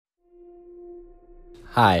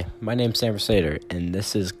Hi, my name's Sam Sater, and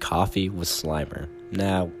this is Coffee with Slimer.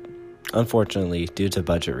 Now, unfortunately, due to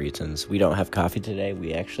budget reasons, we don't have coffee today.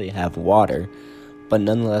 We actually have water, but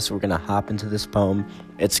nonetheless, we're going to hop into this poem.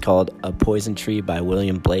 It's called A Poison Tree by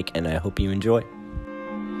William Blake, and I hope you enjoy.